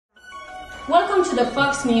Welcome to the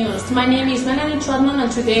Fox News. My name is Melanie Trotman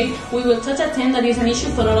and today we will touch a theme that is an issue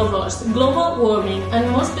for all of us, global warming, and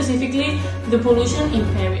more specifically, the pollution in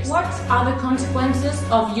Paris. What are the consequences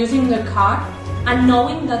of using the car and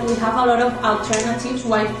knowing that we have a lot of alternatives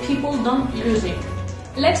why people don't use it?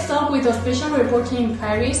 Let's talk with a special reporter in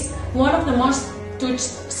Paris, one of the most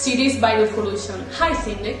touched cities by the pollution. Hi,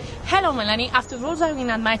 Cindy. Hello, Melanie. After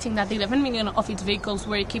Volkswagen admitting that 11 million of its vehicles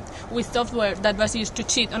were equipped with software that was used to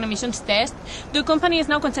cheat on emissions tests, the company is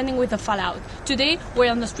now contending with the fallout. Today,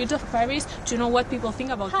 we're on the streets of Paris to know what people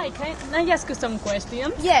think about it. Hi, can I ask you some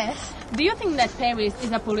questions? Yes. Do you think that Paris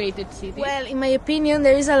is a polluted city? Well, in my opinion,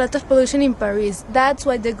 there is a lot of pollution in Paris. That's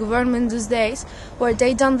why the government does days where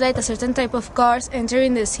they don't let a certain type of cars enter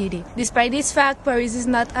in the city. Despite this fact, Paris is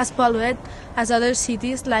not as polluted as other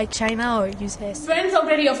cities like China or US. France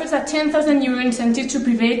already offers a 10,000 euro incentive to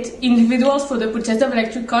private individuals for the purchase of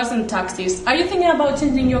electric cars and taxis. Are you thinking about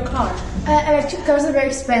changing your car? Electric cars are very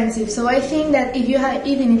expensive, so I think that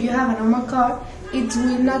even if you have a normal car, it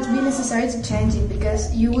will not be necessary to change it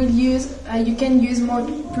because you can use more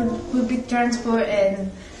public transport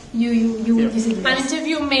and you will use it less. An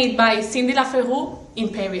interview made by Cindy Laferroux in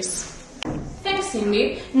Paris. Thanks,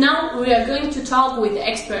 Cindy. Now we are going to talk with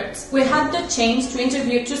experts. We had the chance to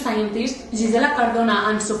interview two scientists, Gisela Cardona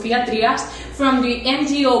and Sofia Trias, from the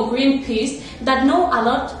NGO Greenpeace that know a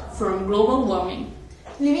lot from global warming.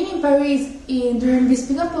 Living in Paris during this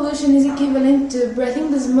peak of pollution is equivalent to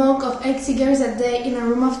breathing the smoke of 8 cigarettes a day in a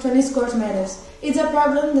room of 20 square meters. It's a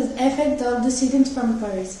problem that affects all the citizens from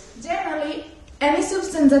Paris. Generally, any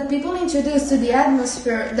substance that people introduce to the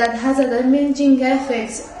atmosphere that has a damaging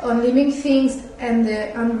effects on living things and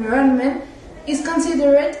the environment is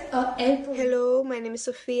considered air pollution. Hello, my name is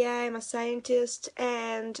Sofia. I'm a scientist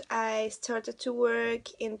and I started to work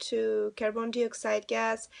into carbon dioxide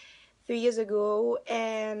gas 3 years ago,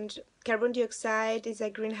 and carbon dioxide is a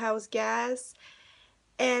greenhouse gas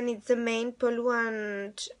and it's the main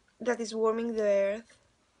pollutant that is warming the earth.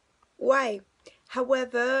 Why?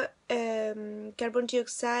 However, carbon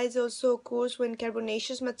dioxide also occurs when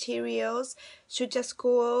carbonaceous materials such as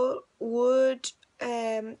coal, wood,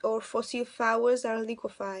 or fossil fuels are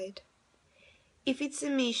liquefied. If its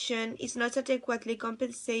emission is not adequately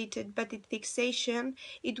compensated by its fixation,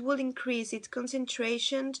 it will increase its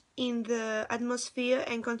concentration in the atmosphere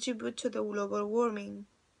and contribute to the global warming.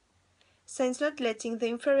 Since not letting the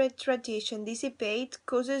infrared radiation dissipate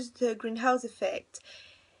causes the greenhouse effect,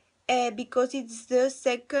 because it's the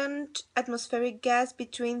second atmospheric gas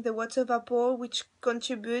between the water vapor which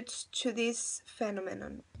contributes to this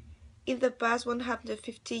phenomenon. In the past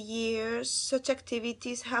 150 years, such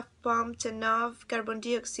activities have pumped enough carbon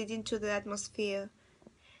dioxide into the atmosphere.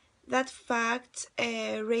 That fact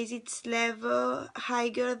raised its level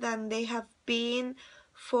higher than they have been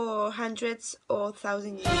for hundreds or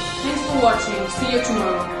thousands years. Thanks for watching. See you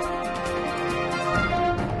tomorrow.